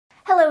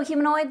Hello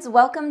humanoids,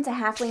 welcome to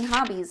Halfling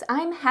Hobbies.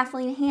 I'm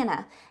Halfling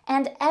Hannah,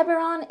 and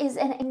Eberron is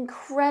an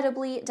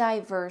incredibly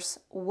diverse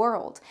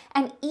world,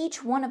 and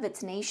each one of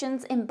its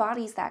nations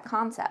embodies that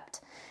concept.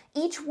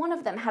 Each one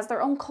of them has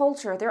their own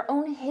culture, their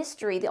own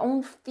history, their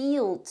own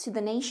feel to the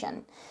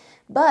nation.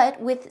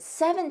 But with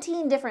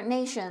 17 different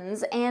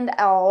nations and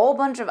a whole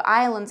bunch of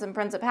islands and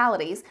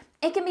principalities,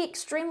 it can be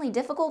extremely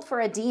difficult for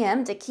a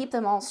DM to keep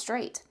them all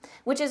straight,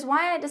 which is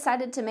why I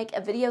decided to make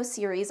a video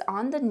series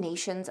on the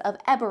nations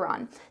of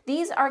Eberron.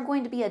 These are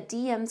going to be a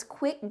DM's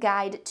quick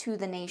guide to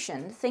the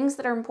nation, things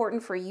that are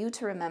important for you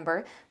to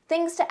remember,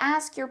 things to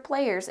ask your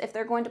players if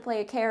they're going to play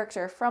a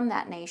character from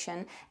that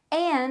nation,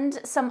 and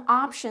some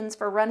options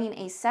for running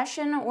a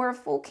session or a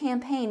full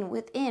campaign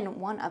within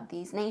one of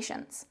these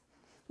nations.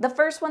 The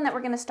first one that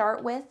we're going to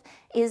start with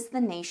is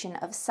the nation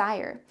of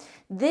Cyre.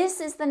 This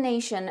is the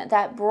nation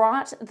that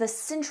brought the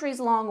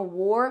centuries-long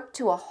war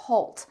to a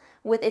halt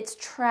with its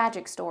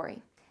tragic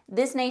story.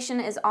 This nation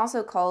is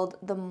also called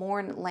the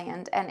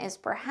Mournland and is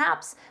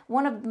perhaps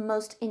one of the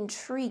most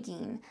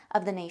intriguing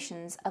of the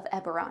nations of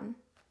Eberron.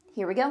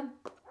 Here we go.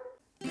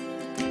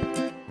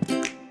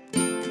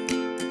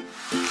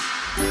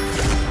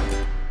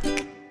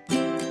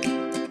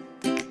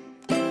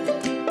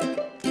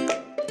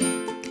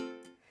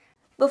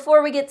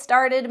 Before we get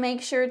started,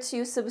 make sure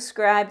to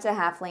subscribe to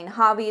Halfling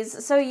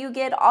Hobbies so you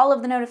get all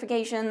of the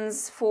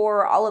notifications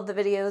for all of the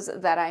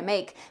videos that I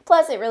make.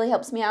 Plus, it really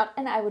helps me out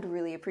and I would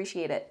really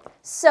appreciate it.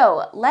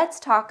 So, let's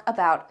talk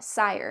about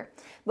Cyre.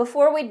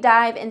 Before we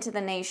dive into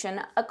the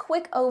nation, a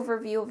quick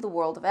overview of the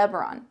world of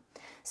Eberron.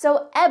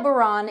 So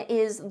Eberron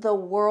is the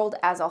world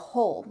as a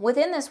whole.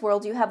 Within this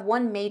world, you have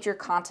one major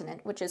continent,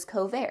 which is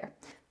Covair.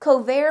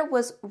 Covair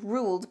was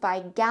ruled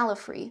by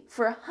Gallifrey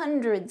for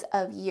hundreds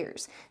of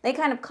years. They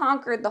kind of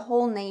conquered the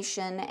whole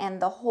nation,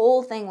 and the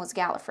whole thing was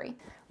Gallifrey.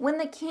 When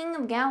the king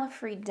of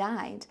Gallifrey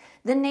died,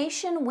 the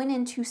nation went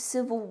into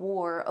civil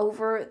war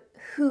over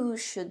who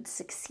should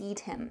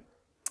succeed him.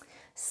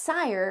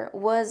 Cyre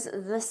was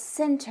the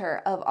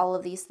center of all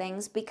of these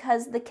things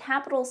because the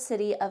capital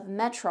city of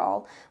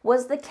Metrol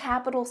was the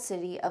capital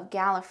city of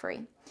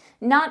Gallifrey.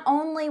 Not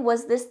only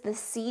was this the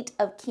seat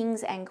of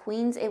kings and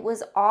queens, it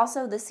was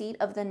also the seat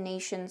of the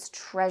nation's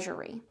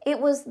treasury. It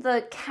was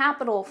the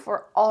capital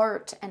for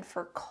art and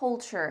for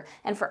culture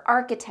and for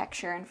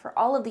architecture and for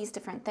all of these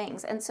different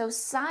things. And so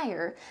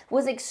Cyre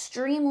was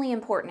extremely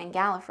important in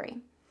Gallifrey.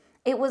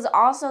 It was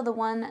also the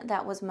one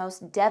that was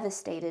most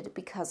devastated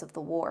because of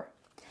the war.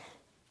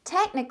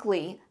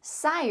 Technically,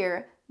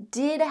 Cyre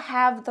did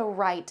have the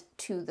right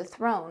to the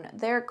throne.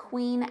 Their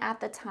queen at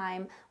the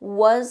time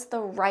was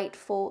the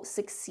rightful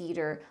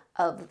successor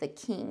of the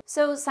king.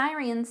 So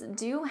Cyrians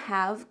do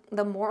have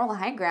the moral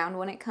high ground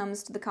when it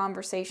comes to the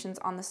conversations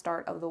on the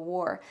start of the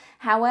war.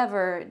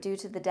 However, due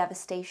to the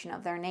devastation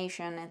of their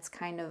nation, it's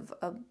kind of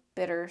a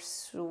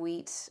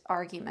bittersweet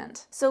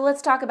argument. So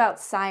let's talk about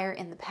Cyre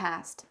in the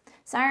past.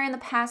 Cyre in the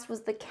past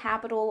was the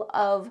capital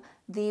of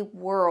the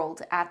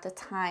world at the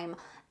time.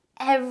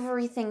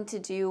 Everything to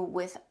do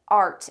with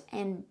art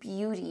and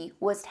beauty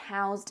was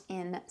housed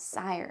in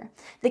Cyre.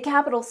 The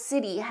capital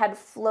city had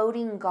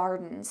floating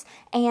gardens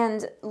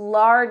and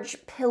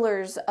large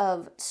pillars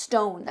of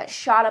stone that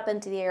shot up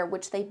into the air,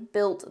 which they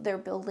built their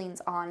buildings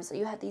on. So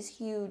you had these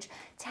huge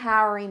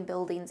towering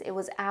buildings. It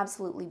was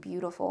absolutely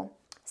beautiful.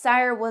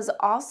 Cyre was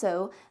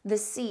also the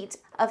seat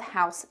of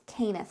House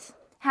Cannith.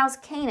 House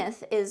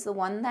Cannith is the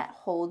one that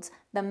holds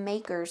the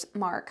Maker's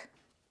Mark.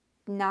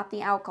 Not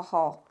the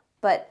alcohol,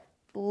 but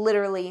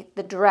literally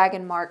the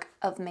dragon mark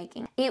of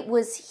making. It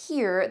was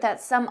here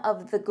that some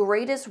of the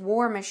greatest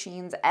war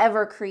machines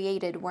ever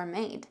created were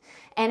made.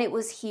 And it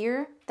was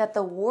here that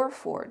the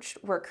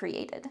Warforged were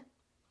created.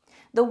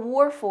 The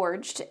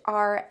Warforged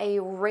are a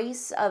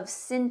race of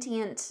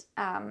sentient,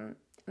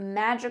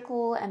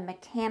 magical and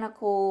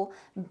mechanical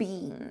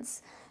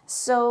beings.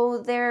 So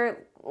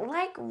they're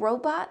like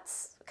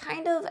robots,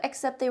 kind of,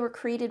 except they were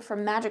created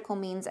from magical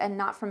means and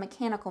not from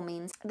mechanical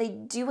means. They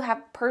do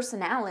have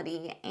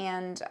personality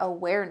and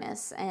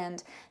awareness,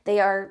 and they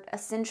are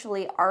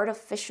essentially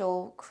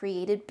artificial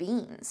created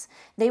beings.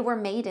 They were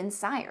made in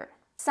Cyre.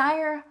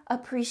 Cyre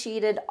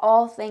appreciated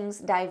all things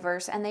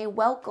diverse, and they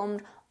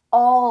welcomed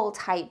all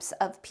types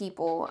of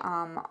people,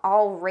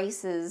 all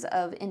races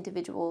of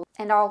individuals,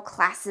 and all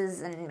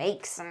classes and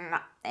makes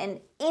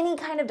and any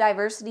kind of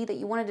diversity that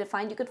you wanted to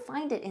find, you could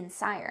find it in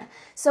Cyre.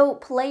 So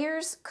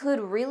players could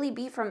really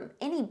be from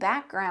any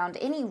background,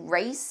 any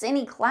race,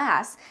 any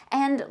class,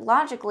 and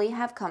logically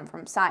have come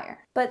from Cyre.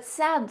 But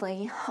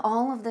sadly,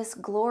 all of this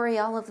glory,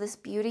 all of this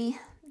beauty,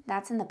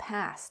 that's in the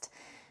past.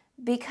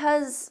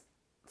 Because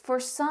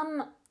for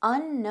some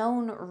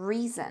unknown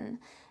reason,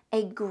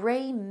 a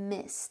gray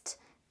mist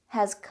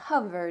has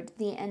covered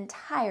the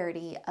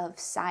entirety of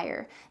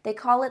Cyre. They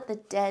call it the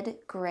Dead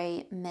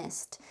Gray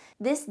Mist.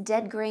 This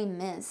dead gray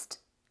mist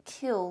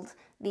killed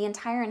the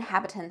entire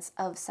inhabitants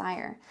of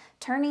Cyre,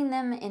 turning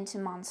them into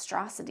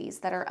monstrosities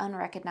that are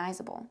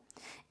unrecognizable.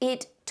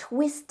 It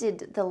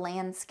twisted the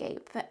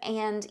landscape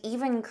and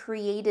even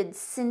created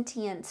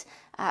sentient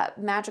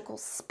magical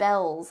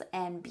spells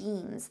and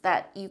beings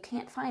that you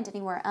can't find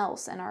anywhere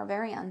else and are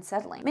very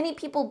unsettling. Many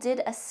people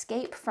did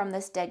escape from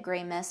this dead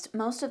gray mist.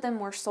 Most of them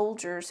were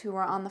soldiers who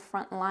were on the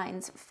front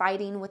lines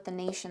fighting with the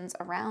nations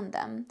around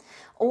them,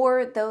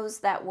 or those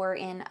that were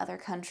in other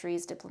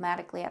countries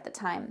diplomatically at the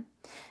time.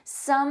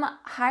 Some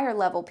higher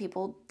level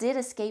people did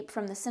escape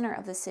from the center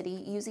of the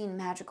city using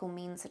magical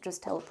means such as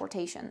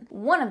teleportation.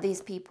 One of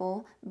these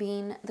people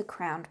being the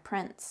crowned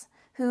prince,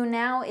 who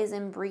now is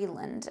in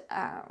Mournland,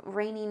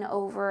 reigning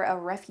over a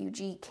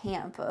refugee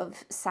camp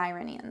of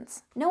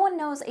Cyrenians. No one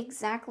knows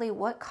exactly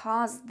what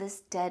caused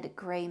this dead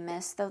gray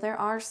mist, though there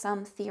are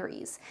some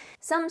theories.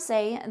 Some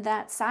say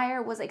that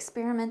Cyre was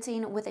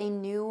experimenting with a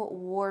new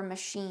war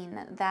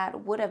machine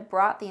that would have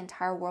brought the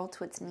entire world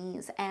to its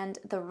knees, and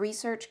the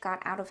research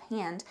got out of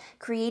hand,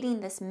 creating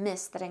this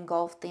mist that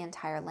engulfed the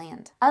entire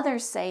land.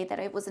 Others say that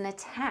it was an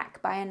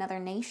attack by another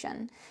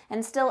nation,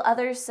 and still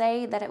others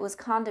say that it was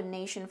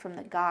condemnation from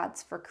the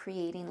gods for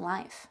creating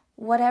life.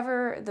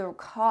 Whatever the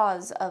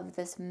cause of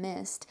this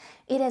mist,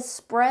 it has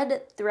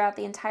spread throughout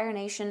the entire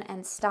nation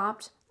and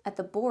stopped at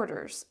the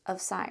borders of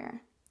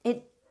Cyre.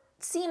 It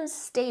seems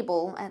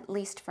stable, at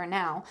least for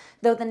now,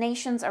 though the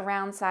nations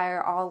around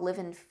Cyre all live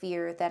in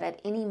fear that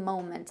at any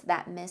moment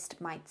that mist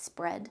might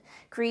spread,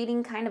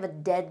 creating kind of a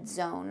dead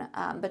zone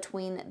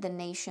between the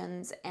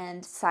nations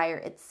and Cyre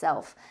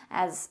itself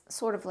as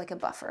sort of like a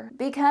buffer.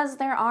 Because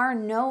there are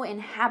no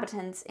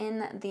inhabitants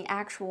in the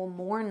actual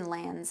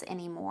Mournlands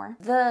anymore,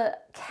 the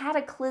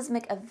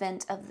cataclysmic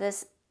event of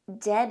this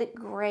dead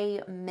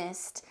gray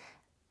mist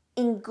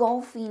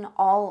engulfing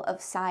all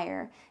of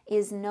Cyre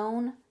is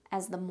known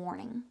as the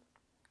Mourning.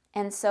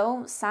 And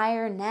so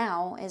Cyre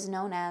now is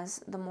known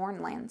as the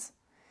Mournlands.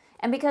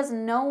 And because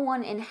no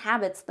one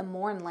inhabits the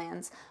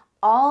Mournlands,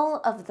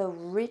 all of the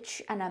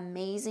rich and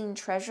amazing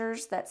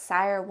treasures that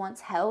Cyre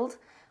once held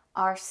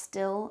are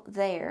still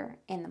there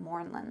in the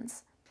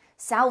Mournlands.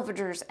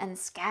 Salvagers and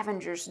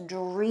scavengers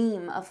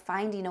dream of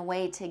finding a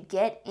way to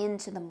get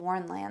into the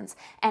Mournlands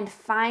and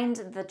find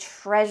the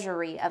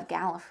treasury of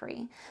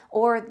Gallifrey,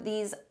 or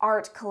these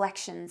art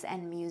collections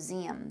and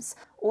museums,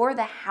 or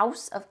the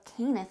House of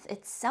Cannith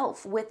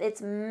itself with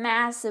its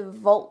massive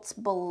vaults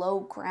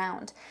below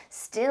ground,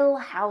 still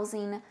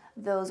housing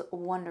those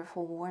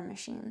wonderful war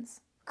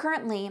machines.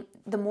 Currently,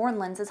 the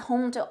Mournlands is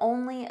home to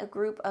only a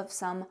group of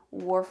some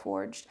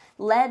Warforged,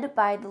 led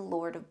by the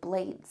Lord of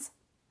Blades.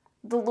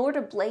 The Lord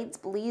of Blades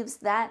believes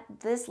that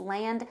this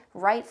land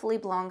rightfully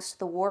belongs to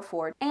the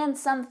Warforged, and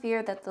some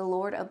fear that the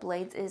Lord of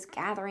Blades is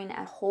gathering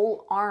a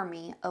whole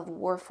army of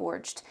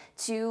Warforged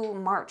to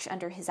march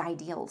under his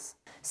ideals.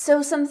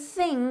 So some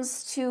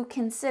things to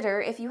consider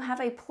if you have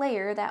a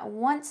player that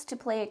wants to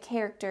play a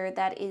character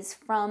that is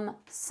from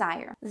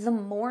Cyre. The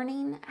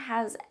Mourning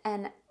has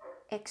an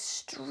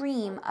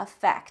extreme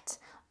effect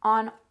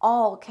on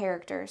all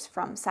characters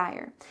from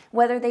Cyre,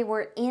 whether they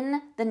were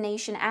in the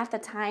nation at the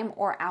time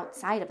or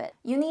outside of it.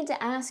 You need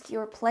to ask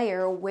your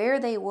player where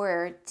they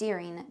were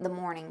during the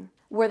Mourning.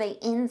 Were they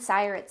in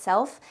Cyre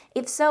itself?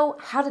 If so,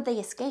 how did they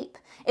escape?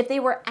 If they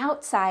were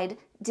outside,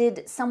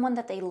 did someone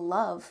that they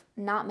love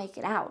not make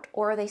it out,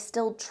 or are they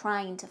still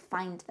trying to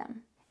find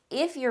them?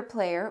 If your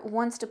player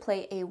wants to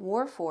play a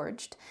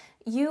Warforged,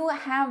 you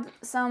have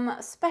some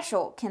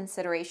special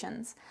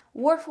considerations.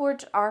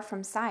 Warforged are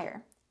from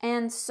Cyre.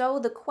 And so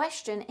the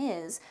question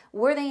is,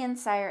 were they in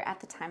Cyre at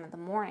the time of the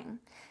Mourning?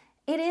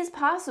 It is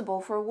possible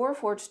for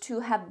Warforged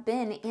to have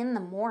been in the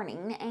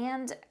Mourning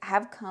and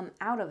have come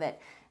out of it,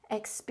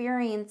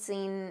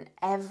 experiencing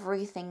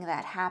everything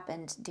that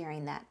happened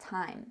during that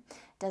time.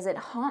 Does it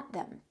haunt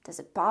them? Does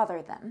it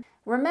bother them?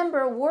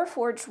 Remember,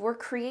 Warforged were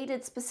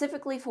created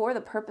specifically for the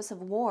purpose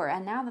of war,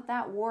 and now that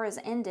that war is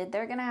ended,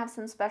 they're going to have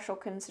some special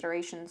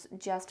considerations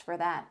just for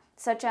that,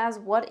 such as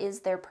what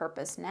is their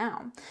purpose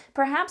now?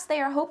 Perhaps they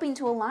are hoping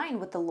to align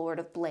with the Lord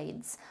of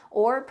Blades,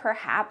 or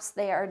perhaps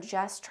they are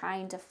just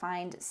trying to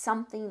find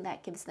something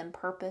that gives them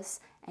purpose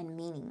and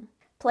meaning.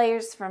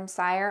 Players from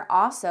Cyre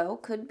also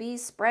could be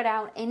spread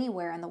out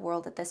anywhere in the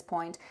world at this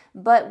point,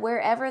 but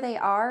wherever they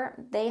are,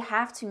 they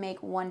have to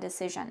make one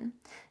decision.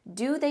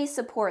 Do they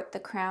support the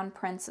Crown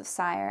Prince of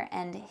Cyre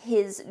and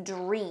his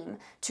dream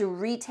to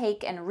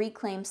retake and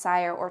reclaim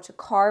Cyre, or to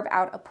carve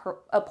out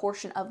a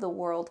portion of the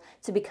world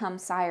to become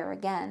Cyre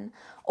again?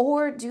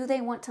 Or do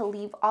they want to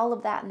leave all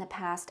of that in the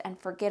past and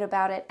forget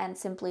about it and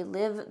simply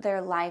live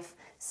their life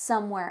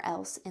somewhere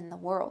else in the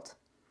world?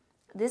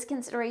 This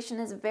consideration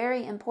is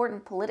very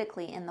important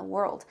politically in the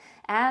world,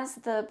 as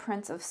the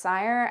Prince of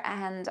Cyre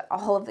and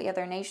all of the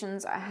other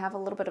nations have a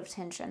little bit of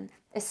tension,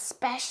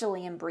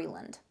 especially in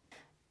Mournland.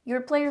 Your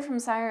player from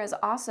Cyre is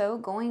also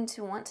going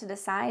to want to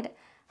decide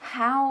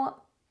how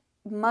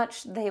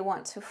much they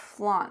want to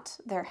flaunt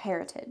their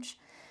heritage.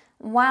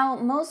 While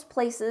most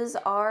places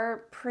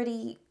are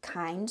pretty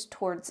kind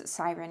towards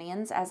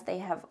Cyrenians, as they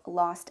have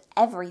lost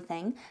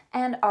everything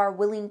and are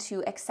willing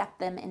to accept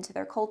them into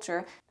their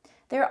culture,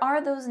 There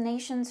are those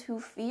nations who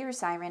fear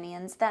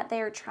Cyrenians, that they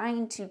are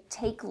trying to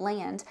take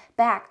land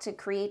back to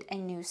create a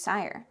new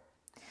Cyre.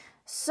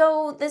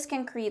 So this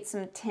can create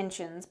some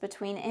tensions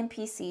between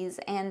NPCs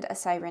and a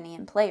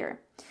Cyrenian player.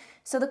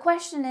 So the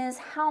question is,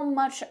 how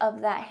much of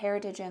that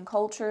heritage and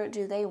culture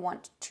do they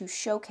want to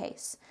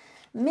showcase?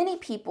 Many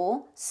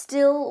people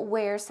still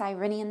wear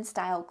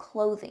Cyrenian-style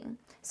clothing.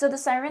 So the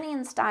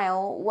Cyrenian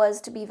style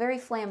was to be very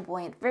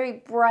flamboyant,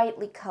 very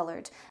brightly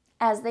colored,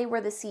 as they were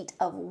the seat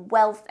of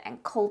wealth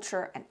and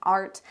culture and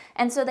art,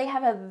 and so they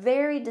have a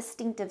very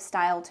distinctive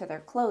style to their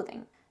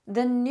clothing.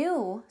 The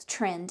new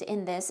trend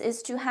in this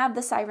is to have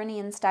the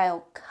Cyrenian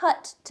style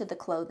cut to the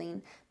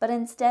clothing, but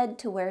instead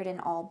to wear it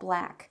in all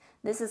black.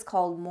 This is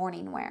called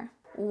mourning wear.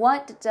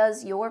 What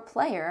does your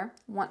player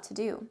want to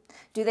do?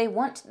 Do they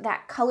want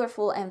that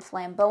colorful and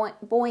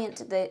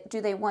flamboyant?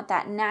 Do they want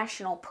that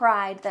national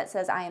pride that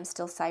says, I am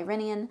still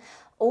Cyrenian?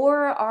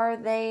 Or are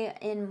they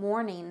in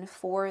mourning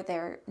for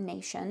their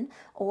nation?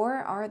 Or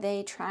are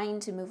they trying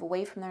to move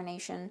away from their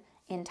nation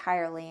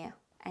entirely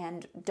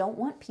and don't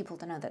want people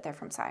to know that they're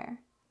from Cyre?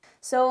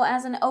 So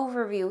as an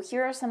overview,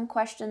 here are some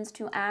questions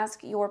to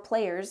ask your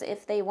players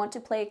if they want to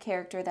play a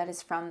character that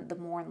is from the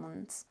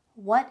Mournlands.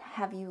 What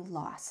have you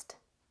lost?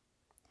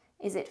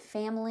 Is it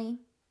family?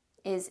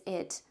 Is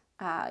it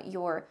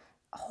your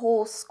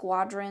whole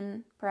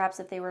squadron?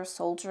 Perhaps if they were a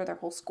soldier, their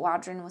whole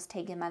squadron was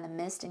taken by the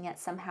mist and yet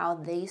somehow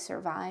they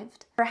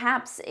survived.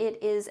 Perhaps it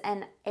is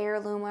an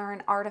heirloom or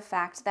an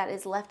artifact that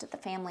is left at the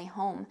family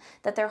home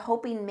that they're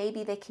hoping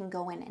maybe they can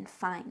go in and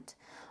find.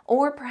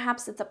 Or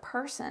perhaps it's a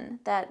person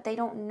that they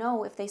don't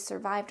know if they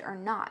survived or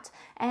not,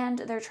 and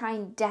they're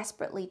trying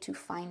desperately to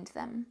find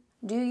them.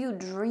 Do you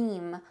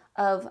dream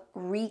of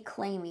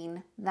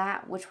reclaiming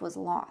that which was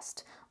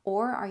lost?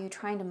 Or are you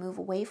trying to move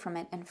away from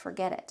it and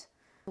forget it?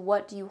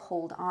 What do you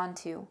hold on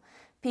to?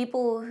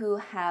 People who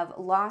have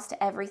lost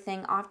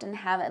everything often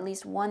have at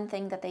least one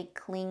thing that they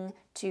cling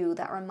to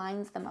that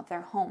reminds them of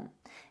their home.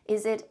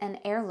 Is it an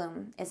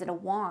heirloom? Is it a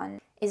wand?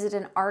 Is it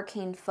an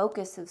arcane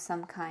focus of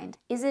some kind?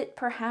 Is it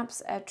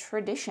perhaps a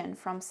tradition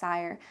from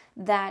Cyre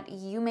that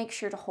you make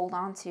sure to hold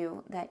on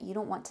to, that you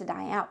don't want to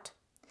die out?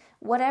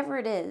 Whatever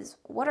it is,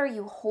 what are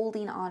you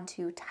holding on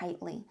to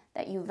tightly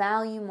that you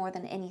value more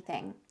than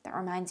anything that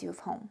reminds you of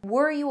home?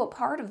 Were you a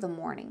part of the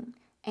Mourning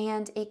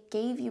and it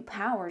gave you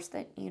powers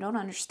that you don't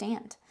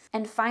understand?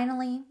 And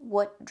finally,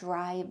 what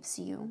drives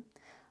you?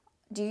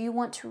 Do you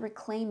want to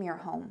reclaim your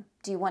home?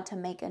 Do you want to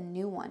make a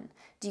new one?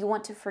 Do you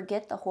want to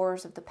forget the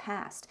horrors of the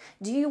past?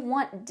 Do you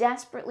want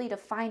desperately to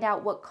find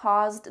out what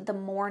caused the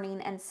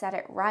mourning and set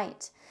it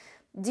right?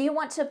 Do you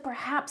want to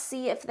perhaps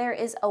see if there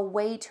is a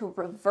way to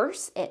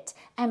reverse it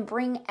and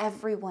bring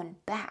everyone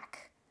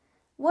back?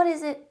 What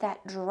is it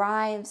that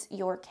drives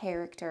your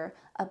character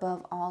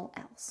above all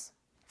else?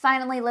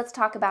 Finally, let's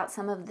talk about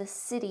some of the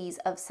cities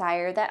of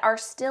Cyre that are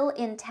still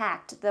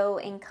intact, though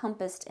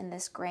encompassed in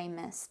this gray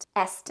mist.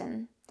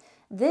 Eston.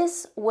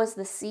 This was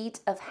the seat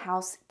of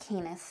House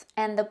Cannith,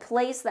 and the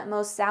place that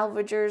most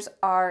salvagers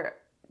are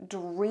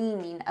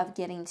dreaming of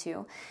getting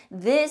to.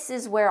 This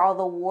is where all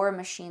the war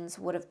machines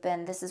would have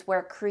been. This is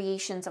where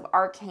creations of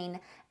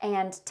arcane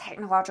and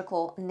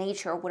technological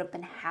nature would have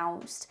been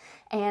housed.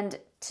 And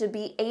to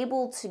be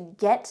able to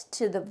get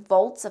to the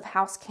vaults of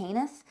House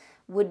Cannith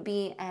would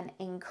be an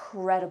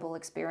incredible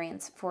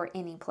experience for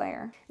any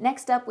player.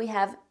 Next up, we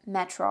have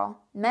Metrol.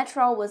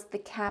 Metrol was the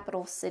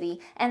capital city,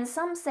 and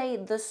some say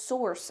the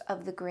source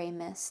of the gray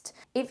mist.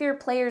 If your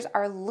players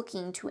are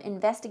looking to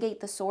investigate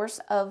the source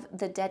of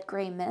the dead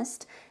gray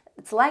mist,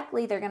 it's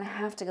likely they're going to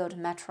have to go to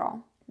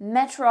Metrol.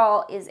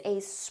 Metrol is a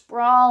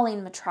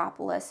sprawling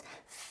metropolis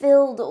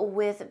filled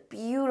with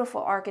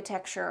beautiful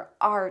architecture,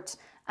 art,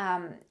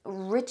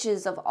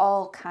 riches of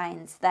all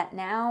kinds that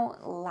now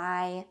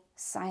lie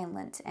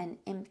silent and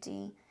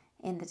empty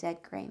in the dead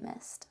gray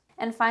mist.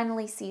 And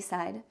finally,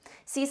 Seaside.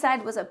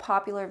 Seaside was a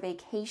popular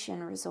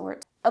vacation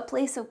resort, a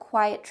place of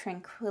quiet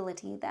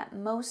tranquility that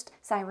most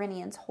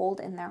Cyrenians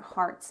hold in their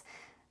hearts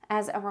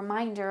as a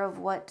reminder of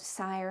what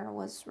Cyre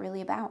was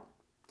really about.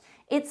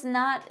 It's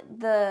not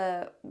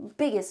the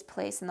biggest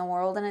place in the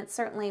world, and it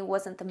certainly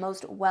wasn't the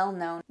most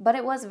well-known, but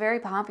it was very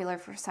popular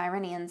for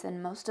Cyrenians,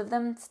 and most of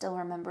them still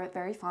remember it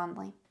very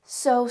fondly.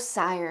 So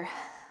Cyre,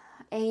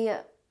 a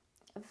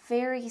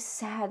very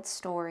sad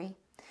story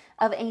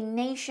of a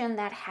nation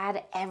that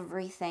had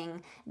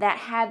everything, that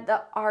had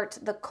the art,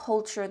 the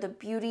culture, the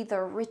beauty,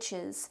 the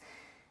riches,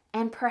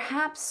 and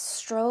perhaps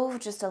strove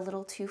just a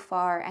little too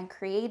far and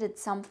created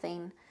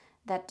something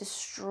that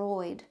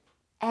destroyed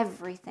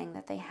everything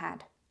that they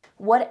had.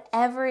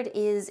 Whatever it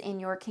is in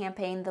your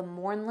campaign, the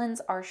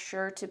Mournlands are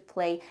sure to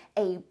play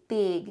a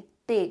big,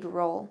 big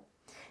role.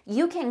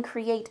 You can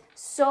create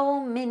so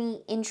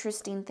many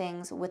interesting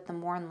things with the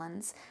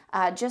Mournlands,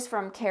 just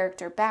from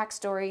character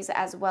backstories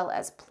as well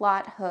as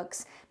plot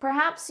hooks.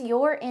 Perhaps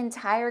your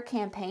entire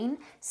campaign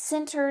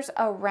centers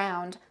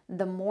around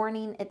the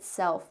mourning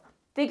itself,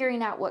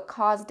 figuring out what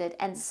caused it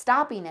and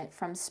stopping it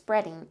from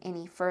spreading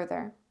any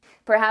further.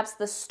 Perhaps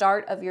the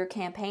start of your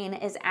campaign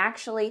is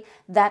actually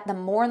that the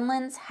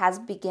Mournlands has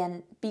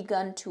begun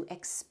to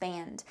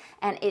expand,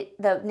 and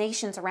the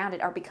nations around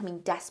it are becoming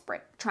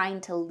desperate,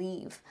 trying to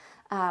leave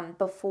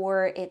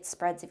before it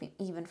spreads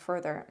even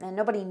further, and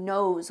nobody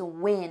knows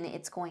when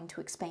it's going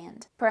to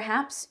expand.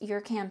 Perhaps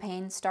your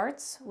campaign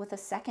starts with a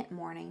second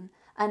Mourning,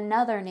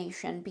 another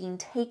nation being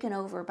taken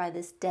over by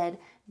this dead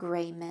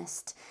gray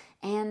mist,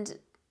 and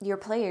your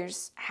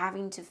players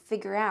having to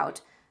figure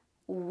out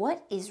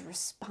what is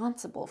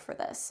responsible for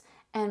this,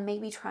 and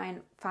maybe try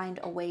and find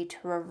a way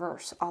to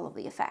reverse all of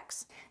the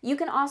effects. You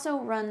can also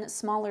run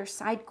smaller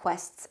side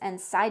quests and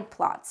side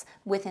plots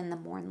within the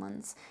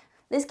Mournlands.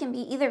 This can be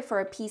either for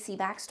a PC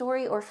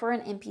backstory or for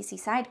an NPC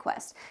side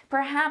quest.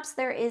 Perhaps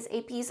there is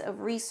a piece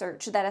of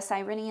research that a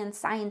Cyrenian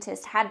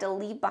scientist had to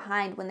leave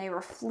behind when they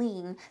were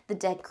fleeing the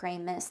dead gray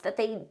mist that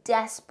they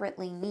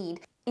desperately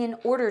need in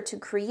order to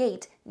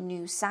create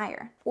new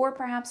Cyre. Or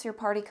perhaps your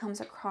party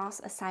comes across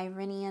a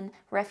Cyrenian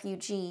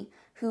refugee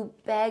who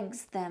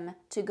begs them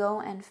to go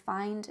and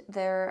find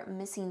their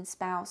missing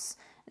spouse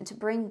and to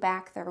bring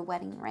back their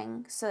wedding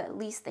ring so at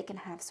least they can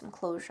have some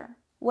closure.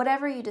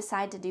 Whatever you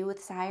decide to do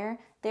with Cyre,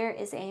 there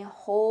is a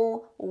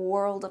whole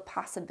world of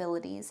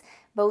possibilities,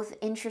 both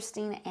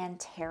interesting and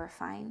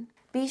terrifying.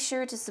 Be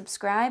sure to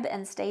subscribe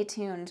and stay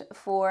tuned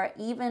for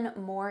even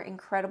more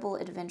incredible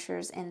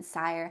adventures in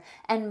Cyre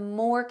and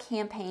more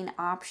campaign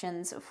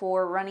options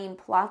for running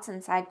plots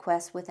and side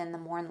quests within the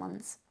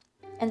Mournlands.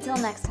 Until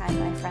next time,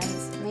 my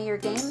friends, may your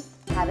game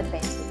have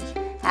advantage.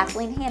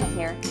 Halfling Hannah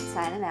here,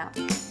 signing out.